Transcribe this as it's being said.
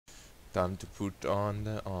Time to put on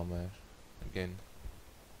the armor again.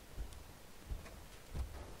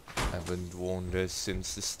 Haven't worn this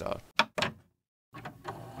since the start.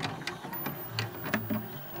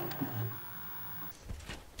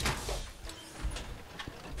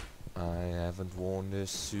 I haven't worn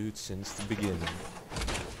this suit since the beginning.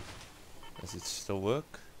 Does it still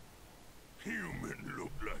work? Human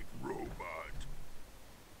look like robot.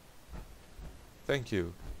 Thank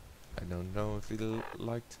you. I don't know if he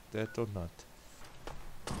liked that or not.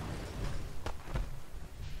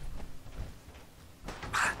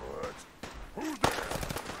 What? Who's there?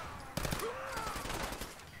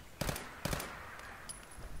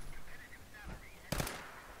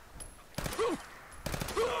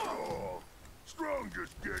 Oh, Strong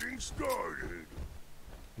just getting started.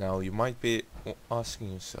 Now you might be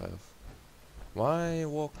asking yourself, why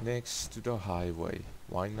walk next to the highway?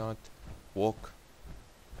 Why not walk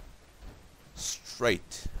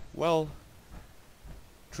straight? Well,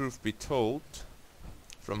 truth be told,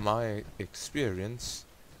 from my experience,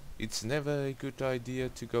 it's never a good idea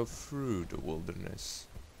to go through the wilderness.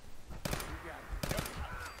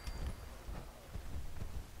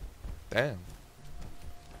 Damn.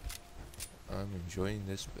 I'm enjoying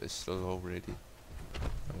this pistol already.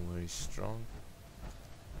 I'm very strong.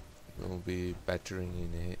 We'll be battering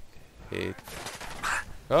in head.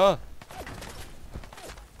 Ah!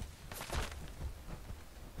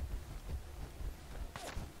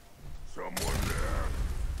 Someone there?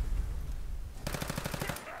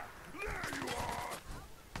 There you are!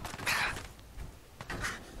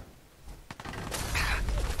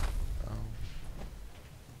 Oh.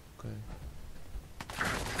 Okay.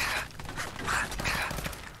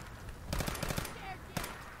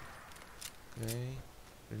 Okay.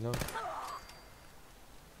 Reload.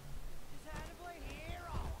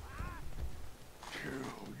 Kill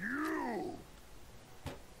you!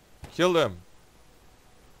 Kill them!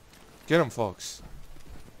 Get him, Fox!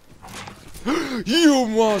 You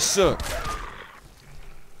monster!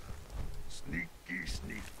 Sneaky,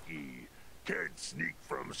 sneaky. Can't sneak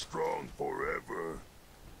from Strong forever.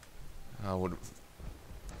 I would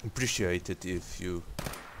appreciate it if you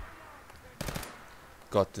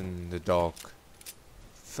got in the dark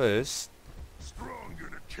first. Strong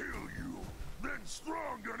gonna kill you, then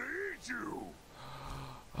Strong gonna eat you!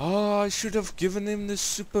 Oh, I should have given him the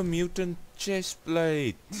super mutant chest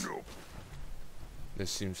plate. Nope. This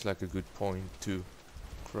seems like a good point to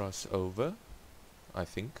cross over. I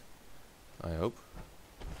think. I hope.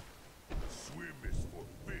 Swim is for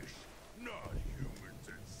fish, not humans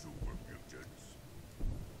and super mutants.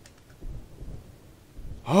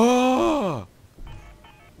 Ah!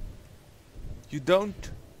 You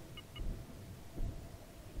don't?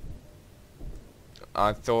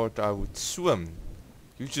 I thought I would swim.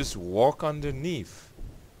 You just walk underneath.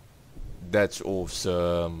 That's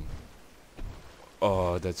awesome.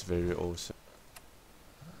 Oh, that's very awesome.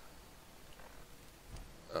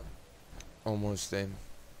 Almost then.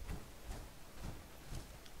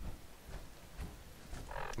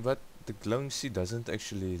 But the glowing sea doesn't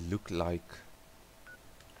actually look like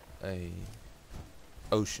a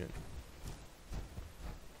ocean.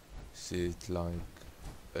 Is it like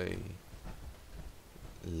a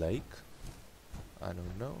lake? I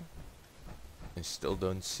don't know. I still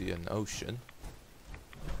don't see an ocean.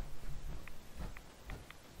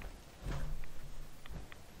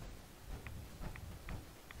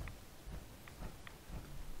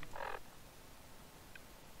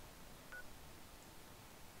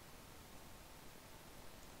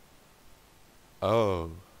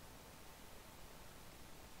 Oh.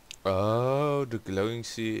 Oh, the glowing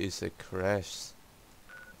sea is a crash.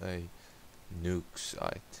 A nuke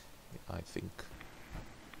site, I think.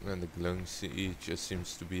 And the glowing sea just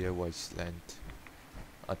seems to be a wasteland.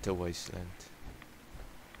 Utter wasteland.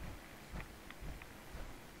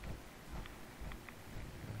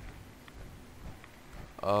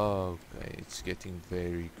 Okay, it's getting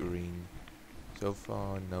very green. So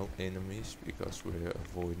far no enemies because we're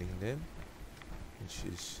avoiding them, which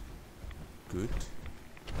is good.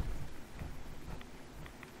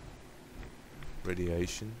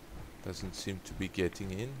 Radiation doesn't seem to be getting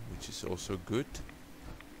in, which is also good.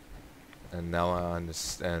 And now I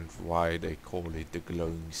understand why they call it the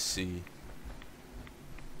glowing sea.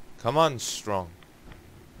 Come on, Strong.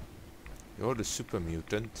 You're the super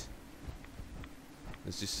mutant.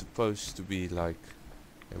 This is supposed to be like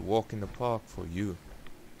a walk in the park for you.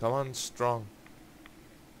 Come on, Strong.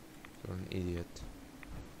 You're an idiot.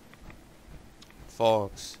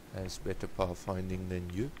 Fox has better pathfinding than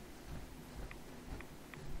you.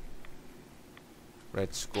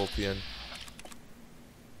 Red Scorpion.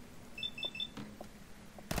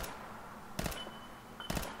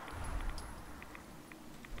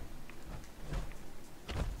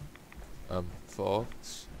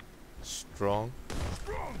 False. Strong.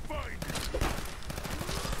 Strong fight.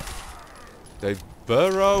 They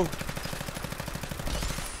burrow.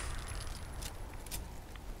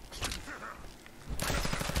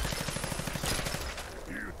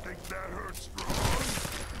 You think that hurts strong?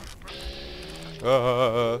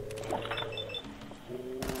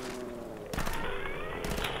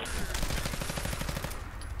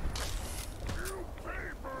 You pay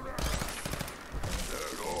for that.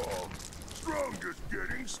 That all. Strong just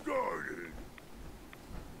getting started.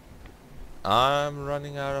 I'm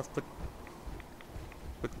running out of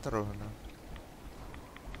petrol now.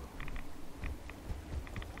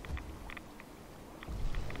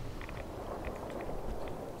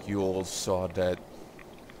 You all saw that.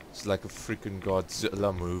 It's like a freaking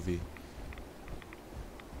Godzilla movie.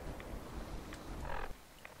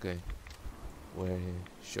 Okay. Where?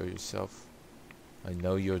 Show yourself. I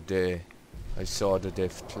know you're there. I saw the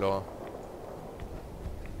death claw.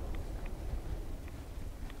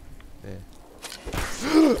 There.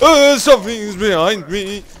 Something's behind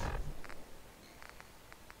me!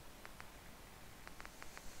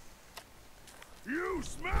 You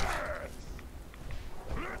smash!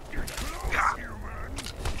 Let's get close, human!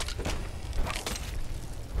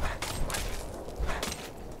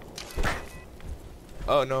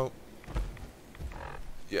 Oh no.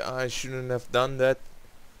 Yeah, I shouldn't have done that.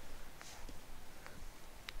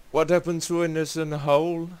 What happens when there's a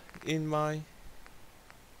hole in my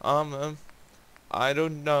armor? I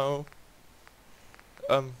don't know.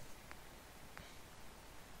 Okay,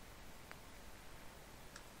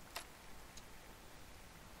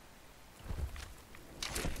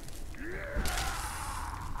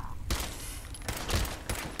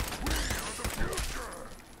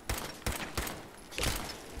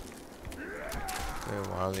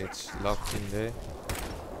 while it's locked in there.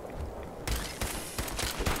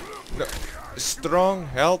 No. Strong,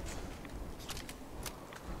 help!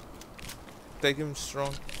 Take him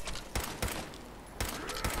strong.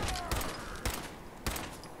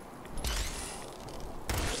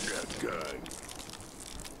 That guy.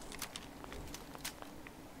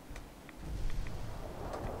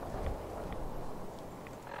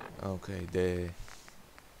 Okay, there.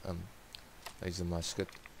 There's a musket.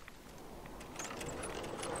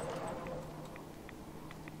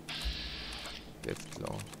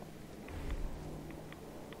 Deathclaw.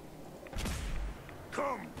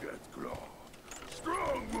 Come, Deathclaw.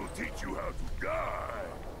 Strong will teach you how to die.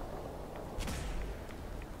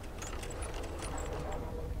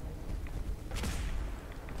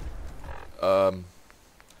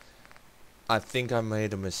 I think I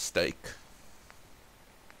made a mistake.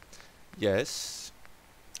 Yes,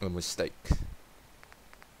 a mistake.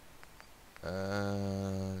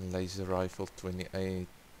 Laser rifle 28-51.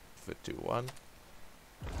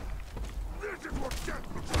 This is what death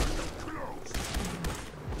looks like up close.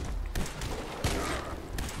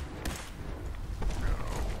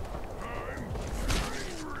 Now, I'm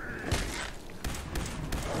angry.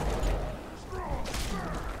 Strong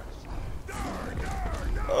smash. Die, die,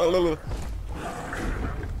 die.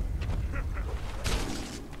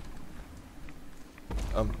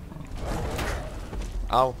 Oh,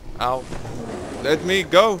 ow, ow. Let me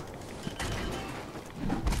go.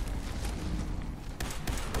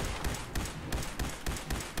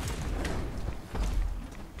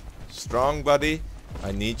 Strong, buddy.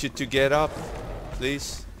 I need you to get up,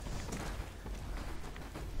 please.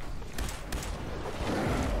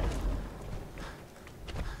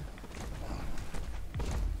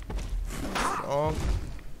 Strong,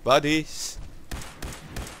 buddies.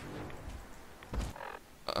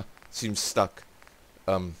 Seems stuck.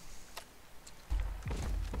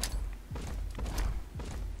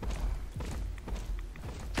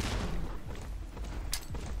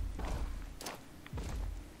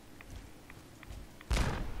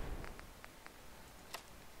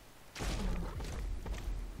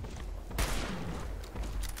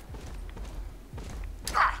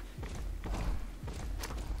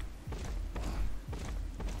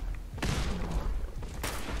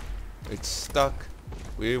 It's stuck.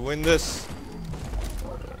 We win this.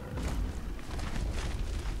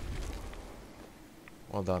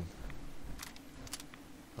 Well done.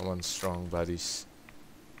 Come on, strong buddies.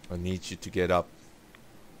 I need you to get up.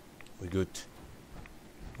 We're good.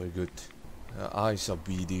 We're good. Eyes are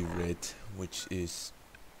beady red, which is...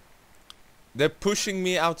 They're pushing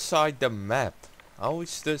me outside the map. How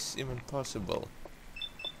is this even possible?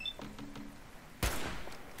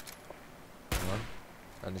 Come on.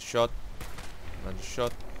 And a shot. Another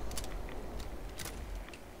shot.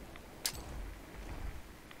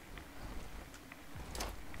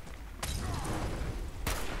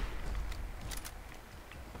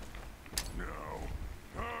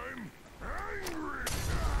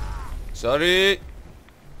 Sorry!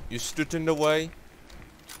 You stood in the way.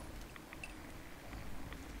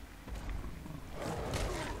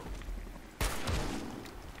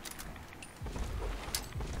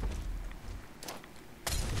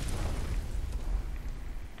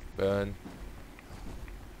 Burn.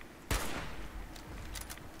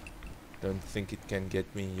 Don't think it can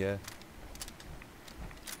get me here.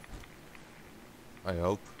 I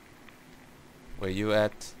hope. Where you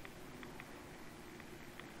at?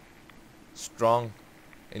 Strong.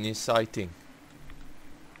 Any sighting?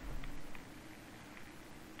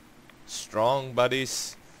 Strong,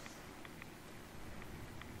 buddies.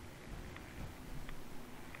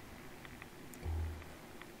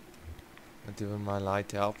 Not even my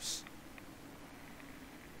light helps.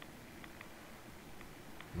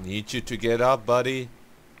 Need you to get up, buddy.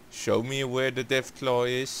 Show me where the Deathclaw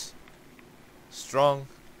is. Strong.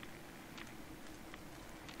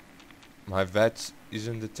 My vet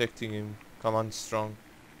isn't detecting him. Come on, Strong.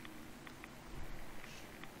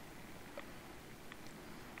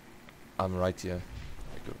 I'm right here.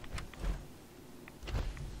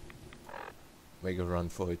 Make a run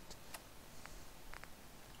for it.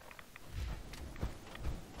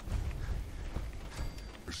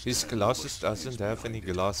 His glasses doesn't have any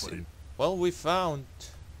glass in. Well, we found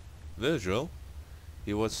Virgil.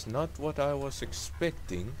 He was not what I was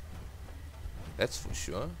expecting. That's for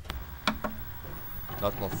sure.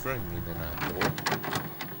 Not more friendly than I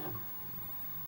thought.